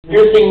If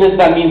you're seeing this,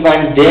 that means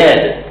I'm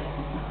dead.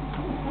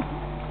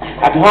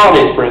 Happy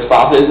holidays, first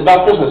off. It is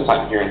about Christmas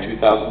time here in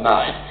 2009.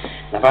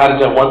 And if I had to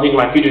tell one thing to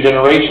my future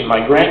generation,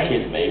 my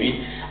grandkids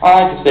maybe,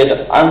 I like to say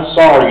that I'm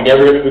sorry you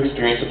never get to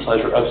experience the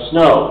pleasure of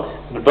snow.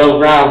 It's an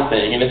above ground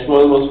thing, and it's one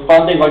of the most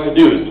fun things I like to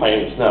do is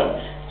play in the snow.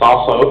 It's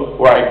also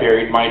where I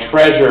buried my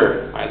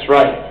treasure. That's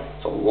right.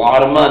 It's a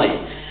lot of money.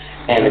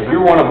 And if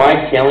you're one of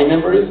my family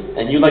members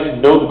and you'd like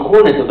to know the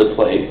coordinates of the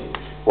place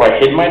where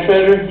I hid my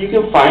treasure, you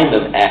can find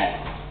them at